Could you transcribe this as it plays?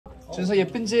준서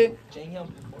예쁜지?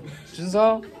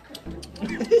 준서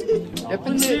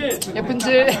예쁜지?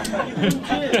 예쁜지?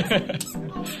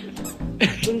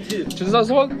 준서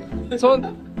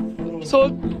손.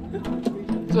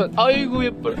 아이고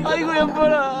예뻐라. 아이고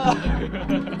예뻐라.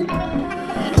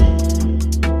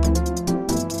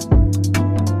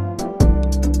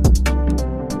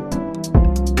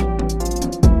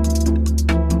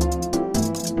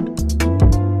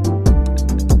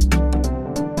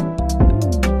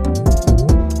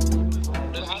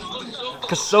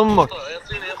 Kasommak.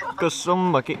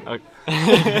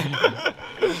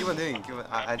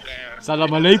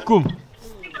 Salam alaikum.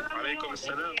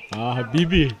 Ah,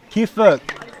 Habibi. Kifak.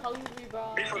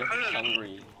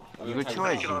 이걸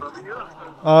치워야지.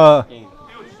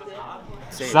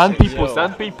 Sand people.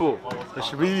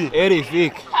 حبيبي.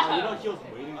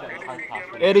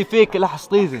 قاري فيك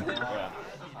الحصيدة.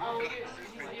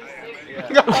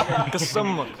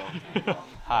 كسمك.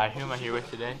 Hi, who am I here with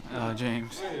today?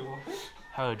 James.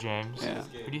 Hello, James. Yeah.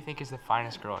 Who do you think is the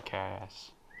finest girl at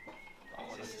KIS?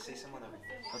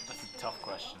 That's a tough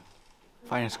question.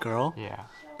 Finest girl? Yeah.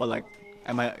 But like,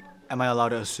 am I allowed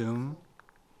to assume?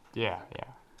 Yeah.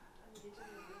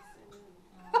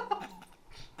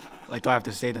 Like, do I have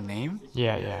to say the name?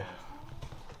 Yeah.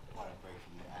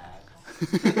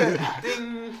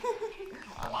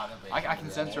 I can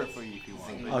censor it for you if you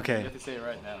want. Okay. You have to say it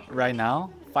right now. Right now,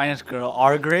 finest girl,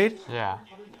 R grade. Yeah.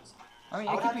 I mean,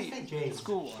 it could be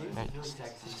school.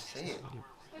 Yeah.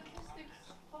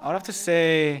 I would have to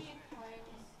say.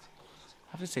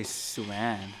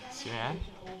 Suan.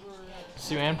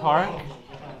 Suan Park?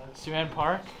 Suan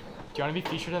Park? Do you want to be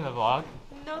featured in the vlog?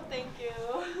 No, thank you.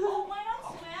 Oh, why not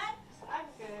Smack? I'm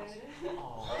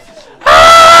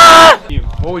good.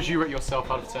 What would you rate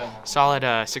yourself out of 10? Solid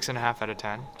 6.5 out of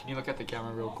 10. Can you look at the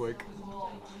camera real quick?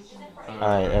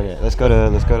 Alright, okay. Let's go to.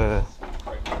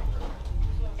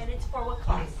 And it's for what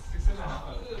class?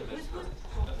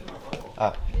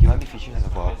 You want to be featured as a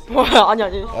vlog? 아니.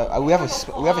 We have a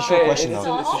short question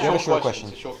though. It's We have a short question.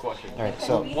 It's a short question. Alright,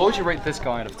 so What would you rate this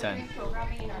guy out of 10?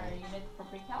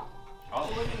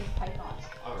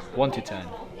 1 to 10.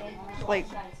 Like,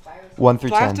 1 through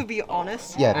do I 10. have to be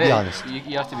honest? Yeah, be honest.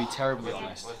 You have to be terribly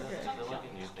honest.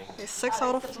 Okay, 6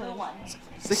 out of 10.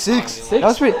 6. That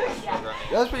was pretty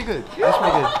good. We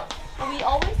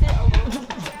always did a little.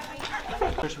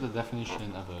 Search for the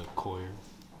definition of a courier,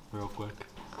 real quick.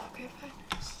 Okay, fine.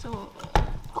 So,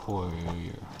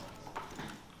 Courier.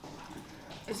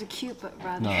 is it cute but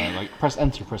rather... No, like press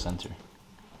enter.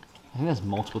 I think there's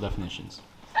multiple definitions.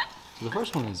 So the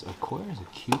first one is a courier is a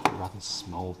cute but rather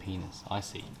small penis. I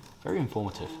see. Very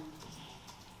informative.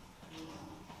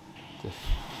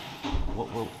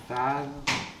 What?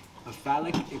 A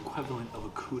phallic equivalent of a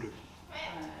cooter.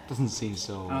 Doesn't seem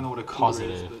so I don't know what a cooter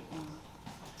positive. is, but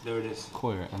there it is.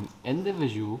 Courier, an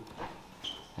individual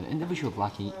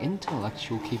lacking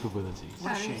intellectual capabilities.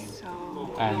 That is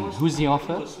so... And who's the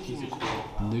author?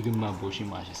 Nuguma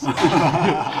Boshimashi.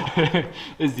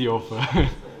 Is the author.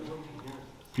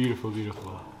 Beautiful.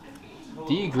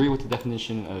 Do you agree with the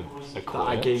definition of a courier?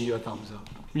 I gave you a thumbs up.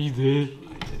 You did?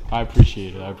 I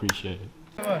appreciate it.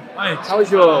 How was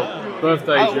your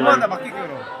birthday,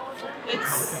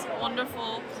 It's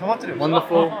wonderful.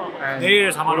 Wonderful. And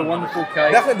what a wonderful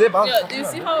cake. Yeah, do you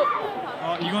see how...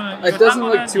 It doesn't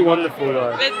look too wonderful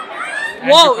though.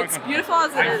 Whoa, it's beautiful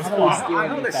as it is.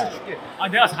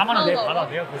 내가 4만 원 내가 받아.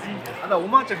 내가 거지. 나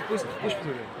 5만 원짜리 갖고 싶어서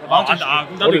그래.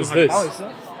 What is this?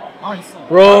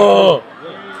 Bro.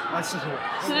 아 진짜 좋아.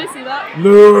 Should I see that?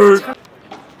 Nerd.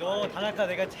 너 단학가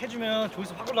내가 해주면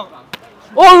조회수 확 올라가.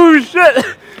 Oh shit!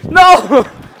 No!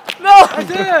 Oh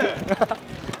shit!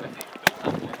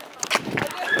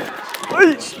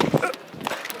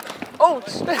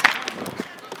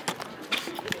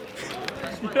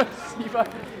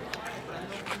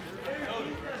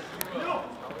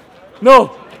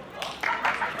 No!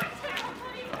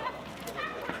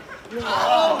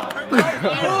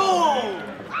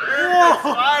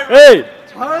 Hey!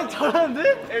 잘하는데?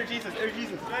 Air Jesus.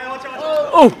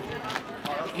 Oh!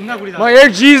 My Air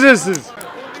Jesus is.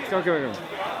 Come on.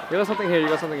 You got something here.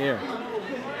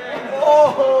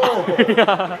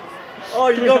 Oh,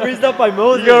 you got raised up by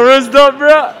Moses. You got rizzed up,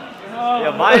 bro.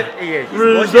 Yeah, my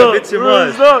Rizzed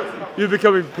up. You're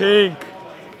becoming pink.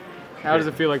 How does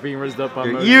it feel like being rizzed up by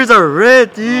Your Moses? ears are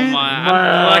red, dude. I'm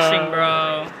blushing,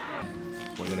 bro.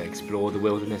 We're gonna explore the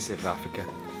wilderness of Africa.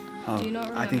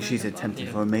 I think she's attempting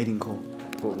for a mating call.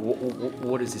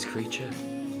 What is this creature?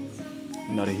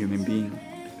 Not a human being.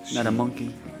 Not a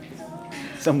monkey.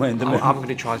 Somewhere in the middle. I'm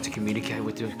gonna try to communicate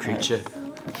with the creature.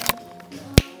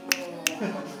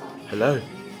 Hello.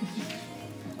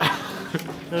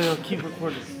 No, keep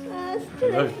recording.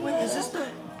 Wait, is this the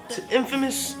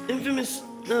infamous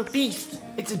beast?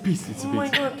 It's a beast. It's a Oh my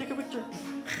beast. god, take a picture.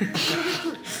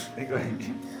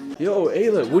 Yo,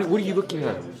 Ayla, what are you looking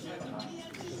at?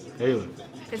 Ayla.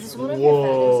 Is this one of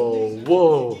your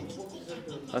Whoa.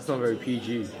 That's not very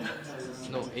PG.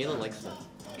 No, Ayla likes that.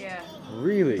 fantasies? Yeah.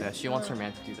 Really? Yeah, she wants her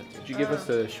man to do that too. Could you give us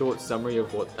a short summary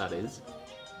of what that is?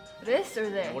 This or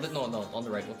this? What is, no, on the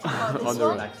right. Oh, this On the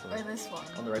one right. or this one?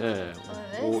 On the right. Yeah.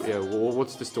 this? Well,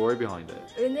 what's the story behind it?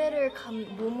 은혜를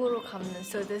몸으로 갚는.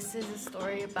 So this is a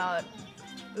story about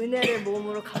은혜를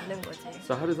몸으로 갚는 거지.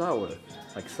 So how does that work?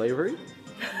 Like slavery?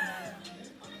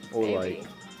 Or Maybe. like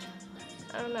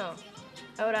I don't know.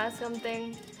 I would ask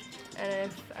something, and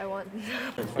if I want.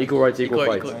 equal rights, equal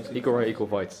Equal- fights. Equal rights, equal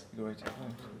fights.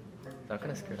 I'm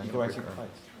kind of scared.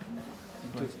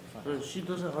 She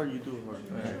does it hard, you do it hard.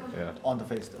 Yeah. On the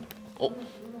face though. Oh,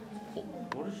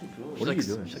 What is she doing? What are you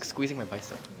doing? She's like squeezing my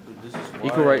bicep. This is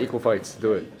Equal right, equal fights.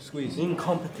 Do it.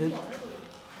 incompetent.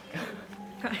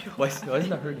 Why isn't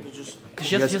that hurting? Just Because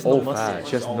She has all fat.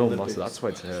 She has no muscle. That's why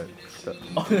it's hurt.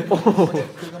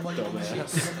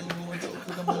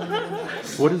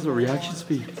 What is the reaction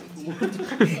speed?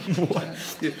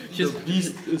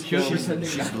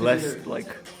 She's less like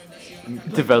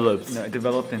developed. No,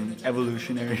 developed and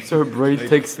evolutionary. So her brain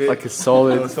takes like a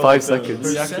solid 5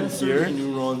 seconds. sensory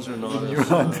neurons are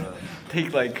not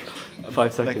Take like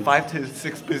 5 seconds. Like 5 to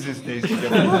 6 business days to get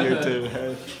from here to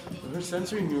her. her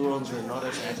sensory neurons are not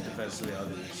as active as the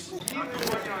others.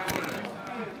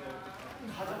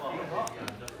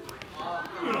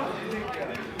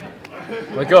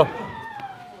 Let go.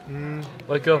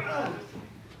 Let go.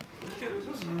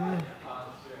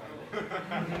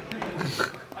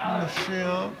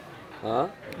 Huh?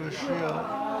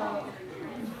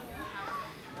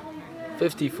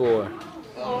 54.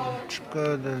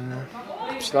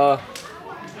 갑시다.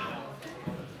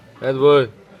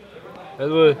 Edward.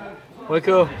 Edward. Let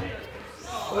go.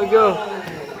 Let go.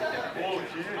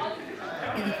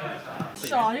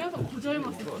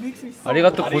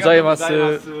 아리가또 고자이마스.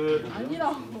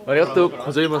 아리가또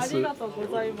고자이마스.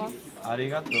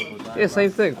 Yeah, same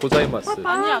thing. 고자이마스.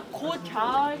 아니야,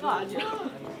 고자가 아니라.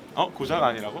 고자가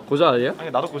아니라고? 고자 아니야?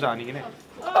 아니 나도 고자 아니긴 해.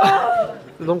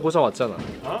 넌 고자 맞잖아.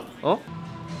 어?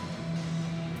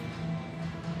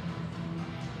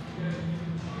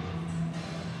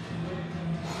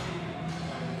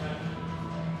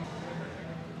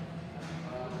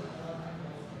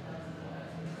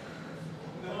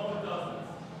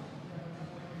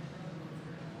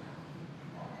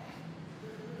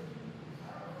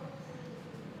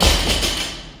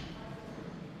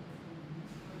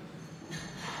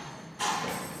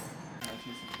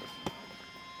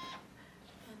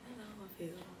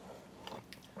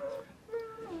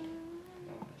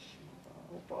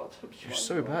 You're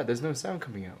so bad. There's no sound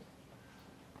coming out.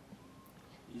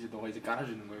 이제 너가 이제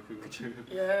깔아주는 거야 그거.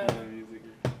 Yeah.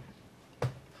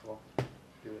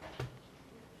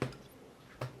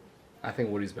 I think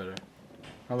Woody's better.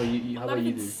 How about you? How about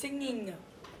you do? Singing.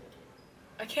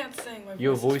 I can't sing. My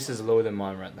Your voice is lower than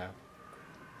mine right now.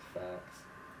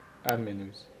 And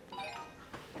Minu's.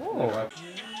 Oh.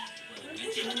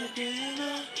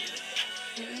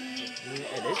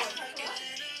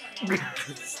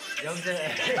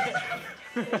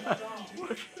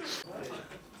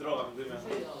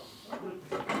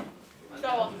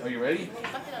 Are you ready?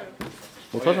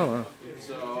 못하잖아.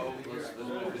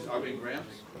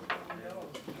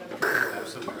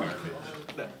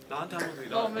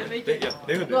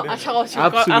 No,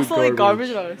 Absolute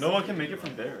garbage. No one can make it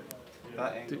from there.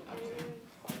 That angle.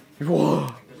 Whoa.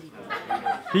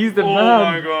 He's the Oh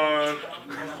man. my god.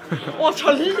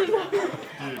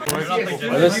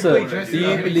 Listen, do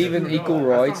you believe in equal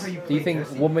rights? Do you think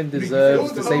women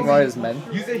deserve the same right as men?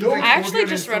 I actually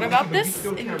just read about this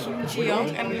in Kim Ji-young,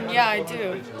 and yeah, I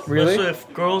do. Really? So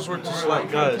if girls were to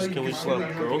slap guys, can we slap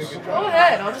girls? Go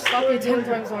ahead, I'll just slap you 10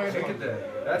 times harder.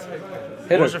 Hit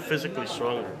Girls her. are physically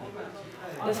stronger.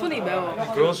 This one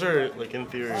매워. Girls are like in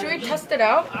theory. Should we test it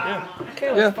out? Yeah.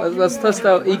 Okay, Yeah, let's test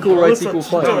out equal rights, equal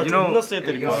fight. You know,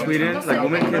 Sweden, like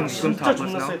women can swim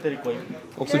topless now.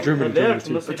 Also Germany, Germany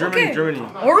too. Germany.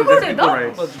 얼굴 된다?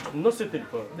 존나 세 때릴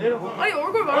거야. 아니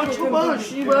얼굴 말고 줘봐,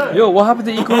 씨발. Yo, what happened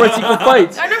to equal rights, equal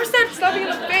fights? I never said slapping in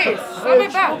the face. Slap my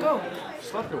back, go.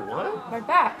 Slap your what? My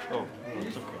back. Oh,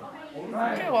 it's okay.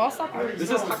 Okay, well I'll slap you. This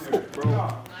is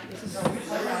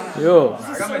Yo,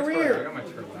 This is so weird.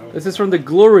 this is from the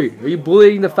Glory. Are you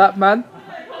bullying the fat man?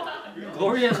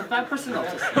 Glory has a fat person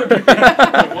also.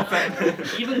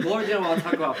 Even Glory didn't want to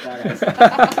talk about fat guys.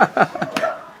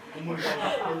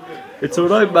 It's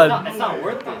alright, man. It's not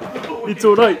worth it. It's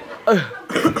alright.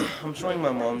 I'm showing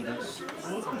my mom this.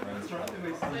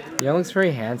 Young looks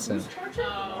very handsome.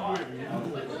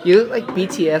 You look like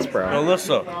BTS, bro.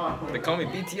 Alyssa. They call me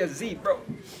BTSZ, bro.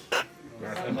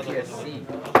 BTSZ.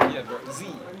 Yeah, bro. Z.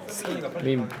 I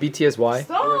mean BTSY.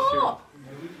 Stop!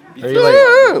 Are you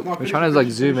like? We're trying to like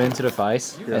zoom into the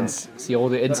face and see all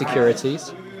the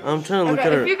insecurities. I'm trying to look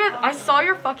at her. If you guys, I saw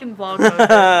your fucking vlog.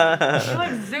 You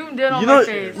like zoomed in on my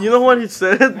face. You know what he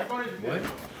said?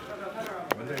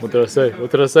 What did I say?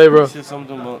 What did I say, bro? He said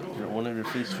something about one of your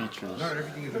face features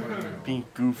being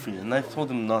goofy, and I told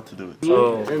him not to do it.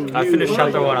 So I finished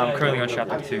chapter 1. I'm currently on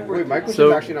chapter 2. Wait, Michael's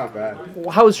So- actually not bad.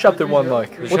 How was chapter 1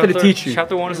 like? What did it teach you?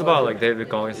 Chapter 1 is about like David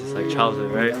Goggins' like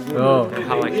childhood, right? Oh. And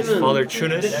how like his father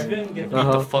Tunis beat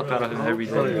the fuck out of him every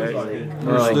day,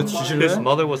 right? His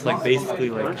mother was like basically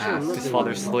like his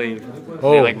father's slave.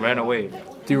 Oh. They like ran away.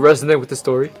 Do you resonate with the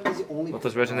story? What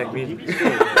does redneck mean?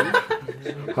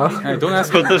 Huh? Hey, don't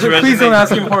ask What does Please don't resonate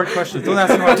ask him hard questions. Don't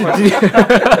ask him hard questions.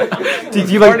 Do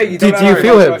you like? Do you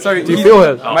feel him? Sorry, Do you feel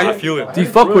him? I feel it. Do you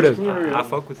fuck with him? I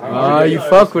fuck with him. Ah, you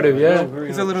fuck with him, yeah.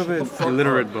 He's a little bit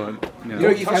illiterate, but You know,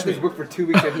 he's had this book for 2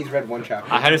 weeks and he's read one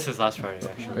chapter. I had it since last Friday,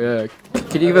 actually. Yeah.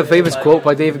 Can you give a famous quote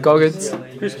by David Goggins?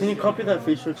 Chris, can you copy that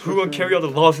face picture? Who gonna carry all the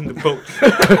laws in the boat? You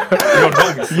don't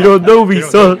know me. You don't know me,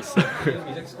 son.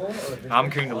 I'm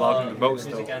carrying the laws in the boat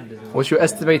still. What's your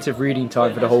estimated reading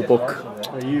time for the whole book?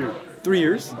 A year. 3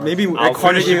 years. Maybe I'll at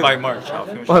finish Carnegie. it by March. I'll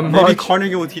finish By it. Maybe March?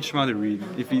 Carnegie will teach him how to read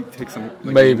if he takes some.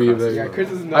 Like, Maybe, classes. maybe. Yeah,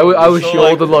 Chris is not. I wish So, you all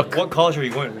like, the luck. What college are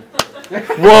you going to?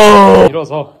 Whoa!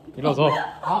 일어서. 일어서.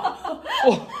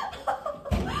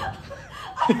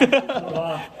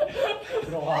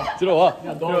 들어와. 들어가.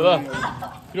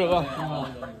 들어가.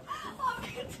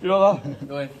 일어나.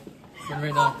 Go in. Come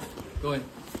right now. Go in.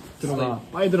 들어가.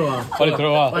 빨리 들어가. 빨리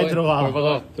들어가. 빨리 들어가. 빨리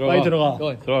받아. 들어가. 빨리 들어가. Go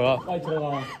in. 들어가. 빨리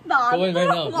들어가. 나안 Go in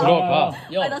right now. 들어가. 들어가.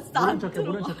 야, 나 진짜 안 들어가.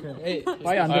 모른 척해. 에이, 아,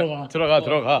 빨리 안 들어가. 들어가.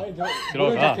 들어가.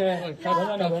 들어가.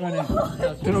 그만해.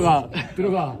 들어가.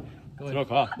 들어가.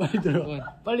 들어가. 빨리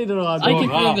들어가. 빨리 들어가. I can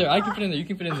fit in there. I can fit in there. You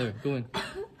can fit in there. Go in.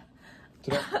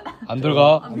 안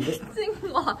들어가. 미친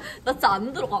마. 나 진짜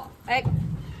안 들어가. 액.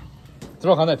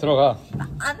 들어가네. 들어가.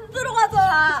 안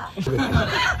들어가잖아.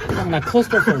 형, 나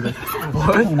클로스트로포인데.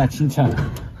 형, 나 진짜.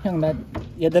 형, 나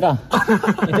얘들아.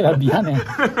 얘들아 미안해.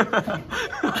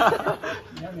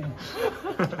 미안해.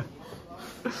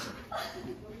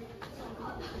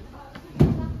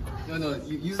 No,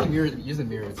 use the mirror. Use the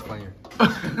mirror. It's funnier.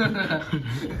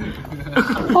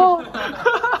 Help!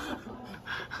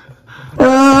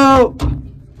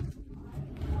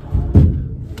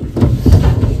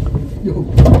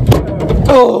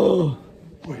 Oh!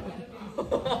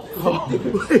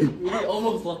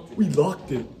 We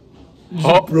locked it.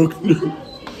 Oh. Broke through.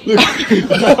 Wait,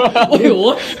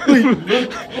 what?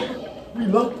 We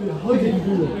locked it. How did you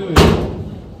do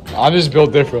that? I'm just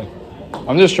built different.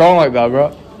 I'm just strong like that,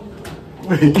 bro.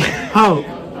 Wait, how?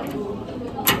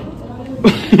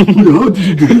 How did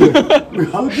you do that? Wait,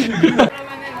 how did you do that?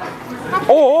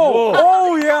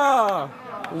 Oh yeah.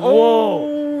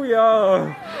 Oh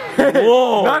yeah.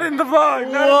 Whoa. Not in the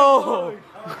vlog. Whoa.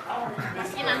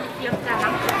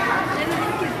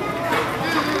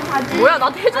 뭐야,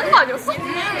 나도 해준 거 아니었어? 아,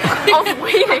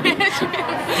 왜 이래?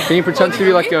 Can you pretend to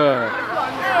be like a...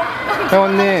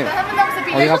 회원님,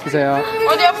 어디 아프세요?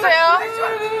 어디 아프세요?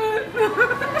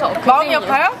 마음이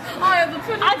아파요? 아, 야, 너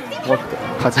표정. 아, 띵. 뭐,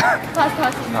 가자. 다시.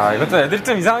 아 이것도 애들이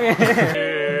좀 이상해.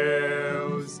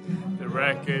 The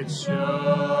record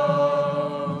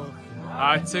show.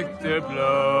 I took the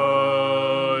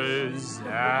blows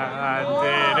and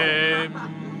didn't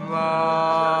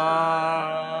mind.